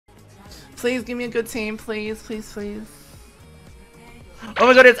Please give me a good team, please, please, please. Oh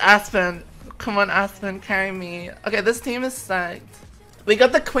my god, it's Aspen. Come on, Aspen, carry me. Okay, this team is stacked. We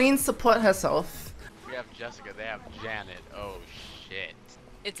got the queen support herself. We have Jessica, they have Janet. Oh shit.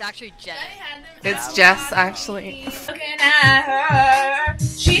 It's actually Janet. It's Jess, actually. Looking at her.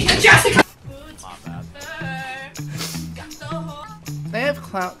 She's Jessica. My bad. They have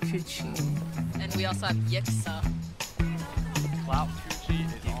Clout Coochie. And we also have Yixa. Clout Coochie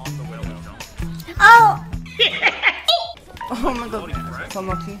is on the window. Oh! Oh my god, it's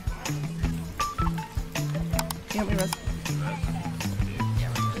unlucky. Can you help me rest?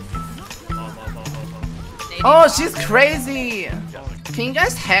 Oh, she's crazy! Can you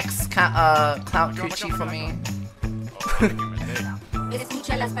guys hex Clout Coochie for me?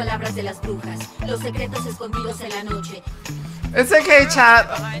 Escucha las palabras de las brujas, los secretos escondidos en la noche. It's okay, chat.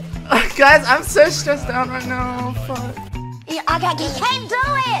 Guys, I'm so stressed out right now. Fuck. You can't do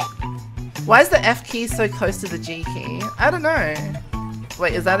it! Why is the F key so close to the G key? I don't know.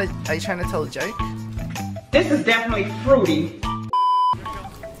 Wait, is that a- are you trying to tell a joke? This is definitely fruity.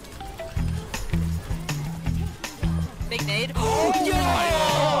 Big nade. Oh,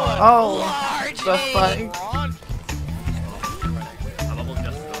 Oh, the fuck.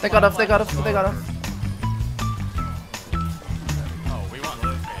 They got off, they got off, they got off. Oh, we want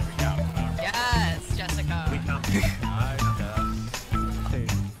this game. We got it. yes, Jessica.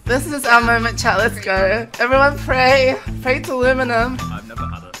 This is our moment, chat, let's go. Everyone pray. Pray to Luminum. I've never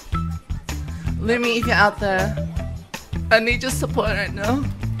had it. Lumi, if you're out there. I need your support right now.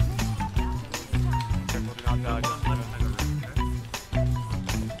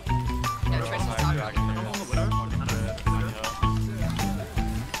 Yeah, Tracy's talking.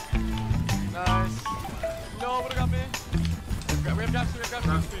 Nice. No, what got me? We have gas,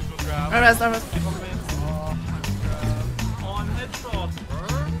 please, we'll grab. I rest, I rest. On headshots, bro.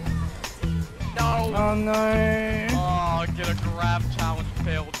 No! Oh no. Oh, get a grab challenge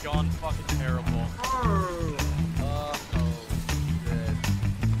failed, gone fucking terrible. Oh,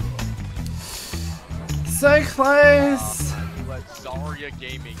 shit. So close. Let Zarya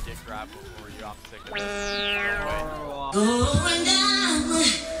Gaming get grabbed before you. I'm sick of this. Going down.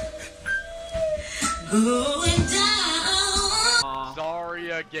 Going down.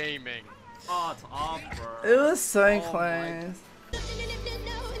 Zarya Gaming. Oh, it's off, bro. It was so close.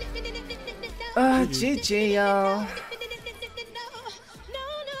 GG, y'all.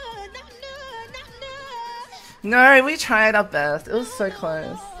 No, we tried our best. It was so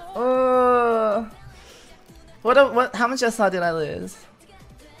close. Oh. What, how much SR did I lose?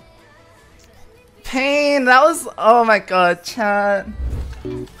 Pain, that was, oh my god, chat.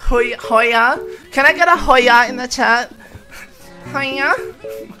 Hoya? Can I get a Hoya in the chat? Hoya?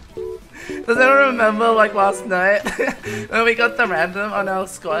 Does anyone remember like last night when we got the random on our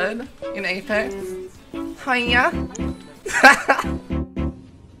squad in Apex? Hoya?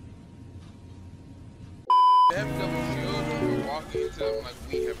 They have double shield when we're walking into them like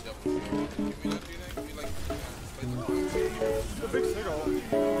we have double shield. Can we not do that? Can we like The big signal.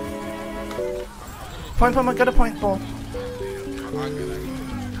 Point, got a point ball.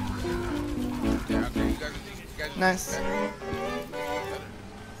 Yeah, okay, you guys Nice.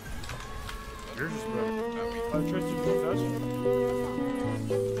 Yours is better. Tracy's the best.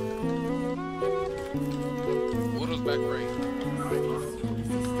 Water's back right.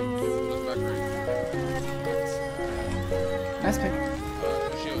 Water's back right. Nice pick. No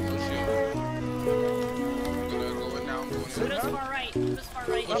shield, no shield. I'm gonna go in now, I'm going in. Just far right. Just far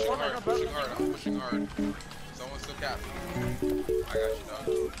right. Pushing hard, pushing hard, I'm pushing hard. Someone's still capping. I got you,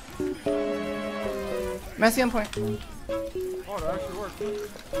 dog. Messi on point. Oh, that actually worked.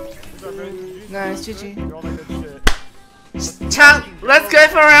 Nice, GG. You all made that shit. Chat, let's go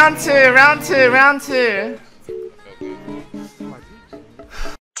for round two, round two. Felt good.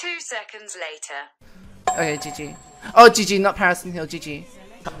 2 seconds later. Okay, GG. Oh, GG, not Parison Hill, GG.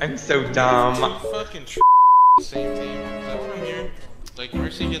 I'm so dumb. Fucking same team. Is that what I'm hearing? Like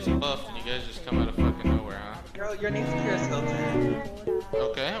Mercy gets buffed and you guys just come out of fucking nowhere, huh? Girl, your name's Paris Hilton.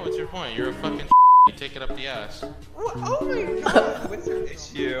 Okay, what's your point? You're a fucking you take it up the ass. Oh my god, what's your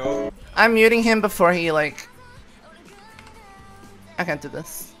issue? I'm muting him before he like... I can't do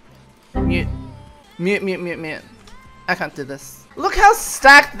this. Mute. Mute. I can't do this. Look how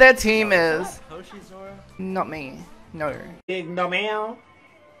stacked their team is. Hoshizora? Not me. No. Big no meow.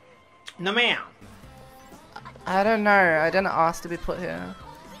 No meow. I don't know. I didn't ask to be put here.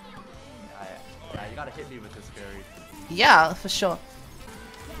 Yeah, you gotta hit me with this, Gary. Yeah, for sure.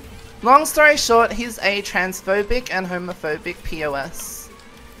 Long story short, he's a transphobic and homophobic POS.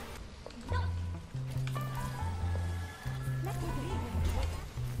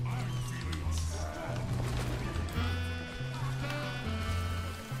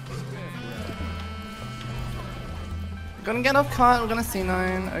 Gonna get off cart, we're gonna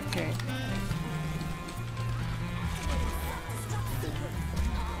C9, okay.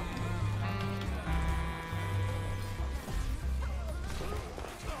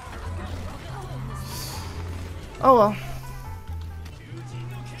 Oh well.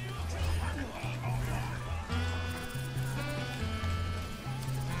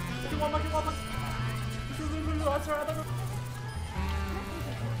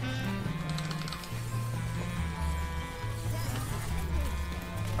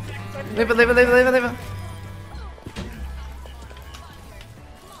 Leave it.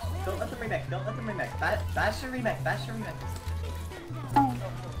 Don't let them remake. Bash your remake.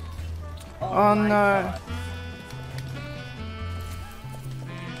 Oh no.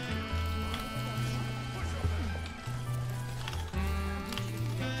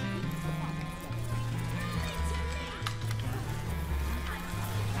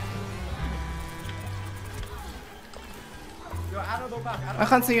 God. I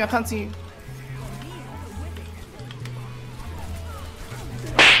can't see you.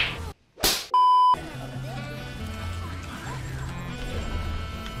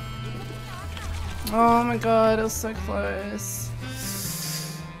 Oh my god, it was so close.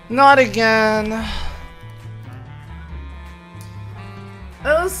 Not again. It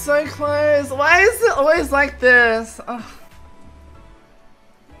was so close. Why is it always like this? Ugh.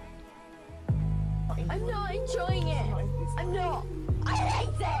 I'm not enjoying it. I'm not. I hate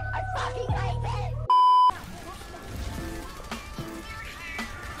it. I fucking hate it.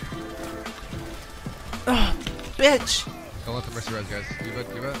 Ugh, bitch. Don't let the mercy res, guys. Give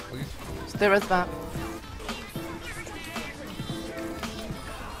it, please. Stay res back.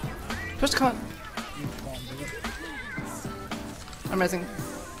 Push cut. I'm resing.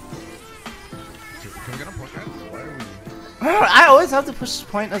 Can we get on point, guys? Why are we... I always have to push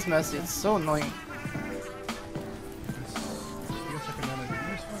point as mercy. It's so annoying.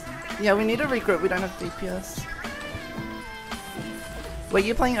 Yeah, we need to regroup. We don't have DPS. Were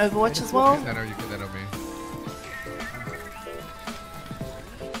you playing Overwatch as well? I know you can that on me.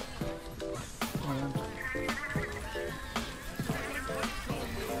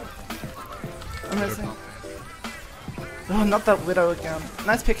 Amazing. Oh, not that Widow again.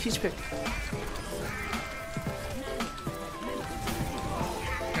 Nice pick, huge pick.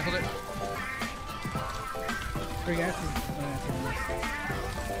 Cancelled it.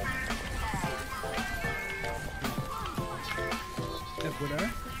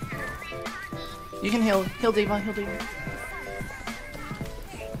 You can heal. Heal D.Va, heal D.Va.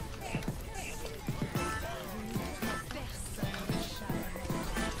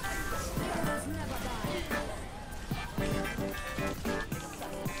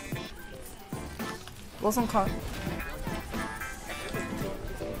 Wasn't caught.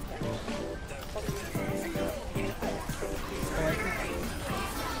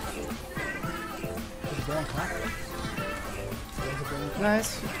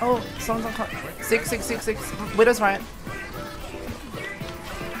 Nice. Oh, someone's on caught. 6. Widow's right.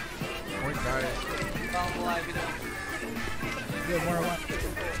 Point, guys.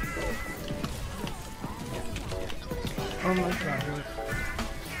 Oh my god.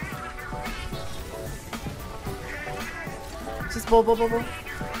 Just ball.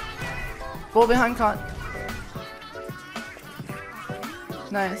 Ball behind cart.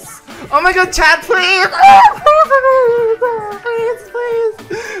 Nice. Oh my god, chat, please!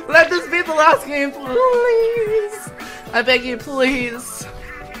 Please! Let this be the last game, please! I beg you, please!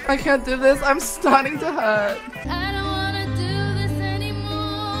 I can't do this, I'm starting to hurt. I don't wanna do this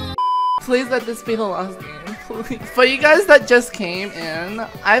anymore. Please let this be the last game, please. For you guys that just came in,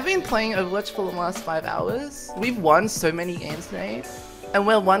 I've been playing Overwatch for the last 5 hours. We've won so many games today, and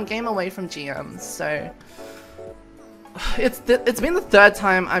we're 1 game away from GM, so... It's been the 3rd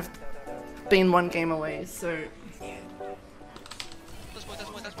time I've been 1 game away, so...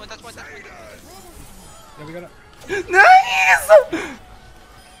 That's point. Yeah, we got it. Nice!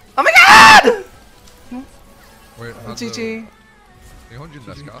 Oh my god! Wait, GG.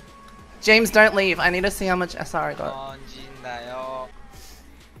 the... James, don't leave. I need to see how much SR I got. This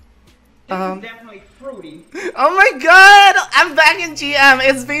is definitely fruity. Oh my god! I'm back in GM.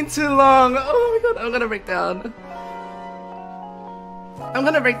 It's been too long. Oh my god, I'm gonna break down.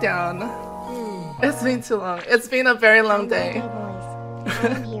 It's been too long. It's been a very long day.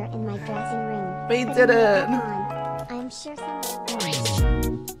 I'm here in my dressing room. We did it. I'm sure some.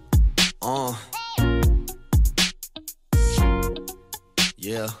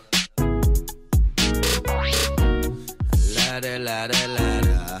 Yeah. La-da.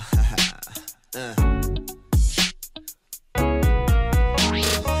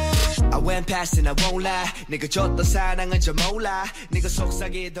 I went past and I won't lie 네가 줬던 사랑은 좀 몰라 네가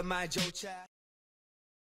속삭이던 말조차